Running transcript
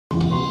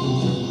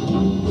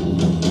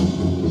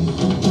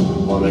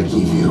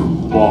give you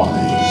my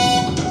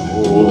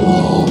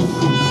love.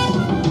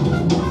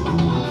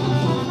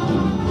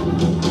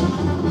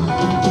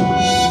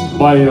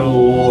 My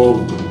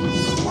love,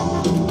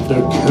 the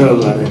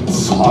killer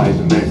inside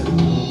me.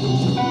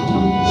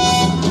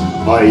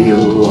 My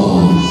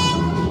love,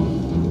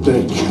 the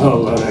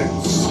killer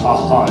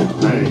inside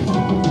me.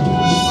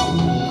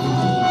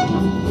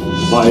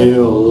 My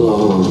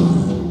love,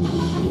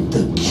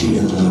 the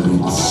killer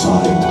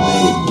inside me.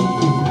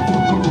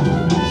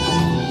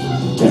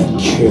 The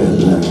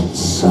killer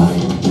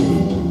inside me.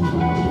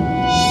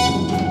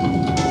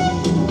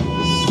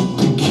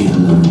 The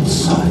killer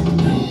inside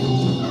me.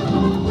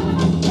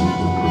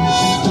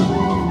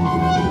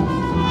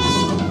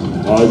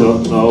 I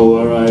don't know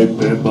where I've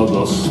been, but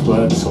the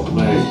splits on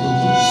me.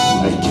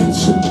 I can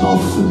see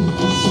nothing,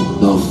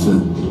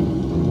 nothing.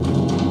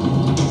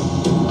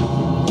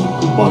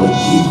 But I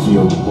give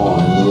you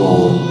my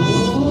love.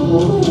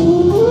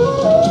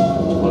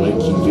 But I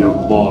give you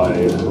my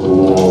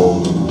love.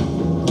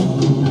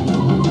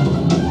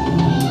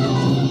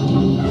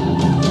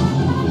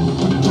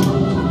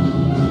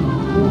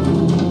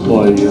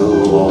 My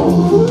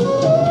love.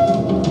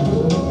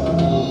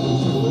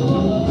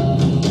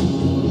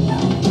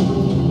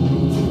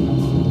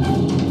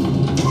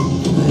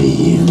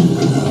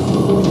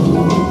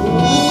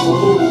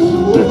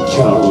 The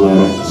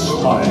killer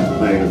inside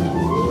me.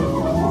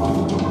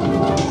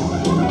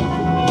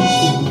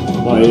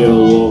 My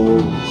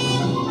love,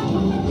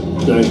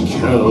 the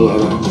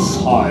killer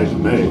inside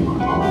me.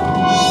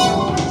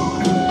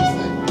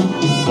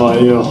 My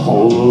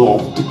whole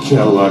love, the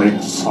killer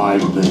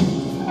inside me.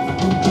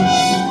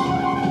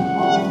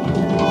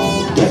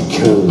 The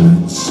killer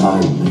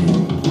inside me.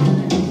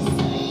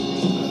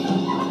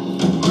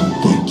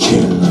 The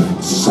killer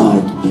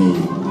inside me.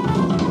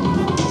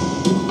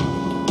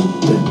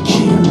 The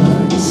killer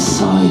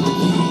inside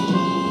me.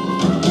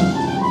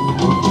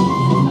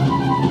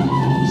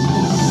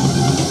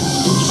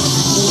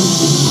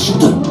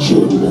 The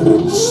killer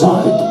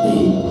inside me.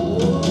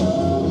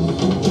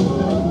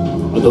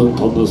 I don't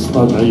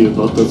understand how you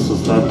don't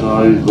understand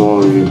how I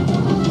love you.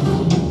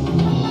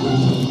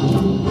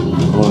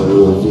 I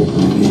love you,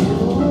 baby.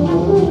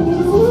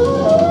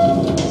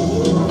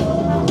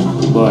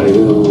 I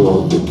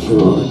love the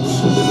killer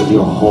inside me.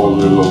 Your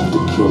holy love the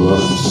killer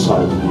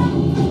inside me.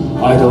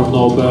 I don't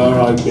know where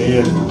I've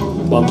been,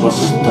 but the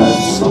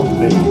spends on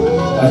me.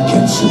 I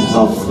can see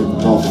nothing,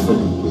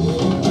 nothing.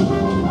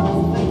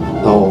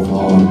 No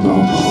more, no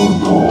more,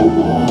 no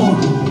more.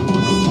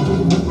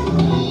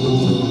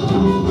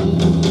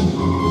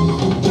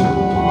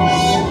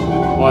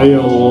 I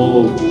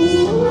love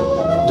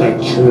the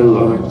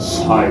killer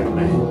inside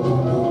me.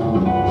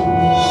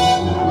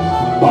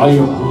 I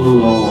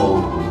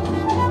love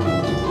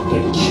the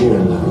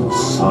killer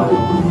inside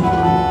me.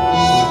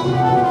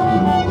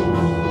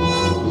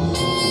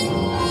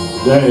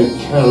 The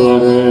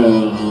killer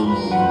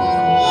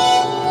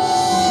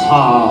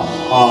inside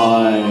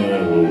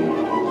me.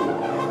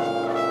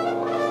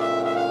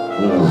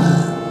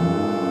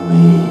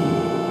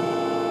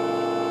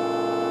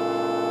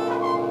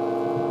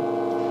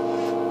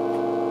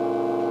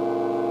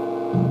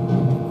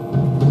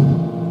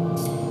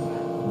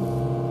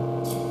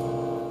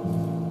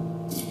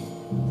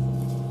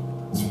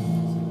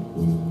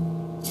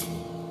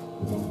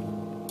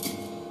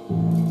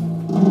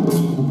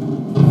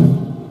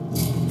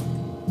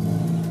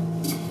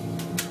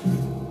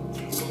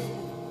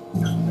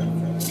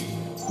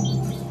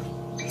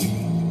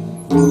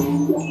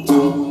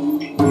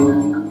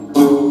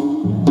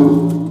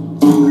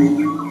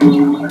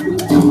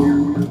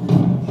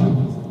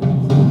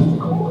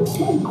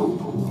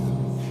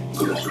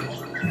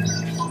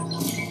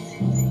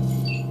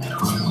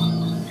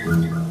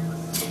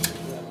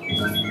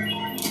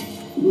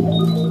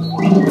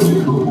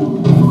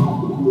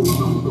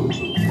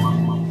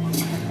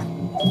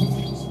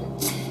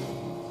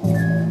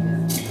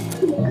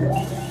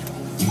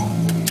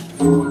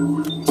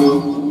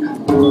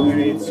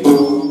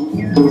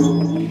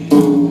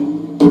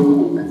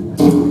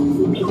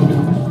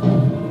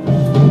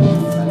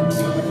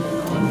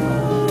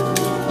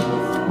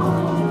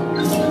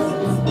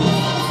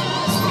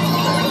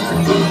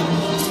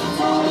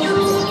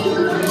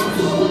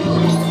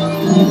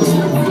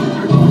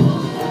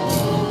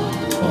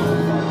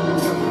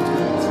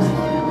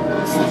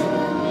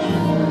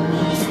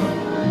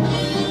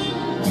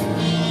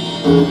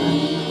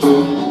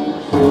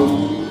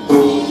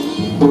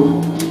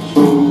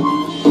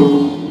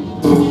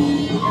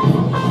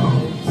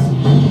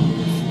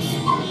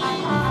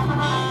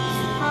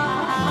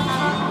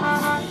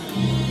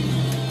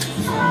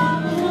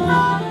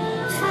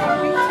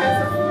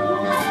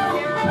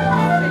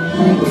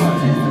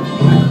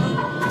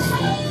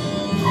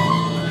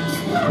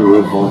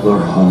 Revolver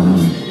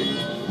hand,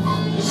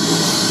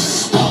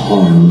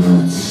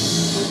 starlets.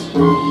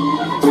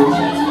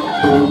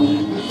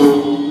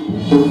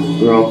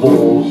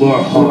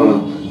 Revolver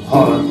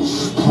hand,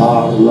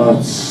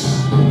 starlets.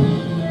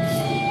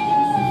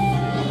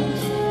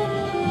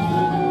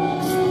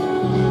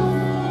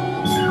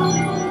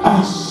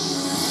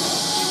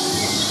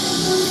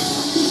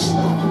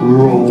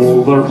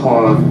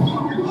 overhead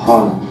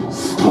on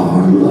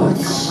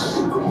starlets.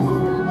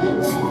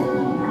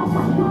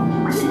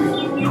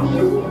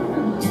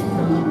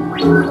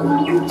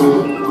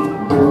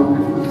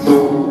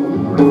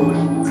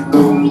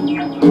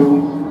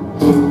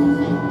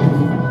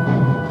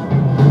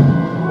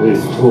 E i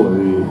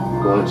tuoi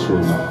baci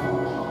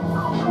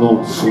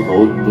non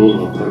sono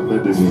nulla per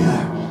me di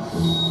mia.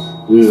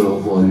 Io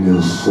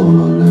voglio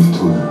solo le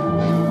tue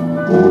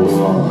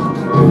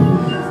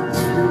lacrime.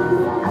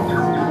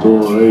 Tu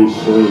hai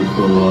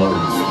scelto la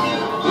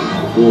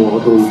tua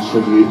dolce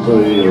vita,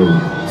 io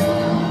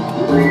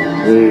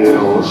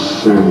ho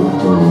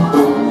scelto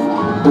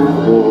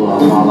la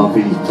mala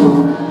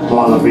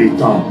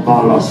vita,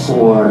 mala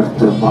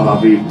suerte, mala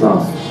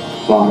vita,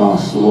 mala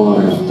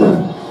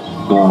suerte,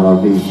 mala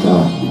vita,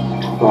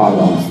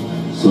 mala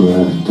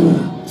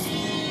suerte.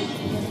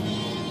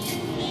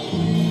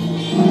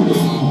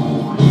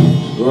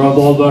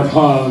 Revolver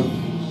hand,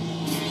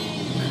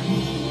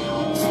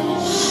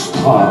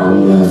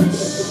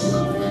 starlets.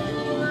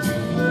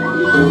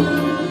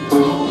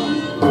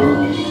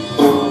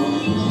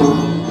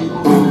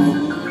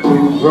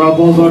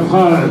 Revolver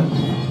hand,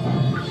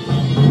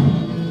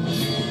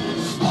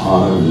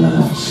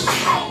 starlets.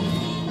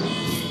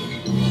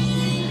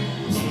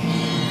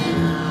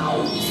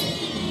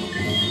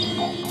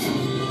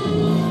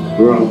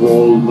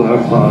 Revolver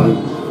hand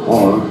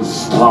on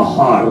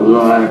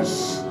starlets.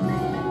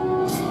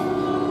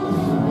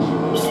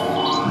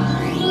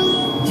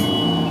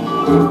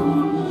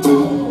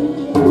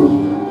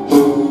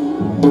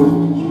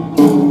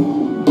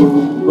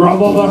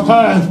 Revolver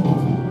hand,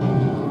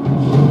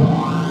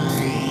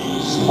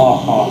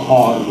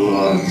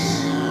 starlets.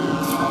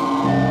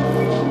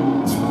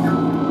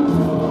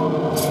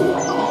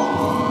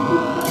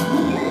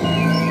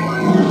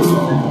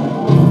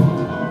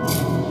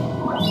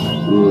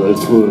 Le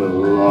tue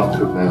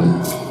lacrime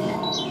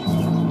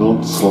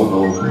non sono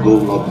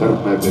nulla per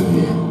me,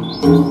 baby.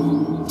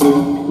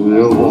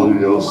 Io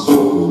voglio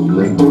solo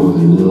le tue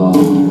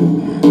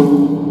lacrime.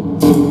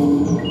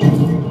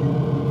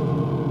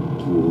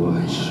 Tu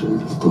hai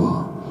scelto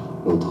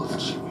la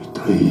dolce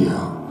vita,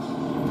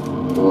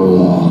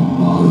 la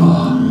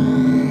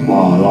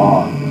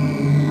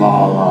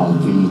mala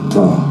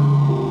vita,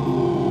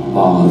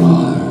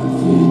 mala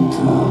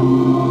vita.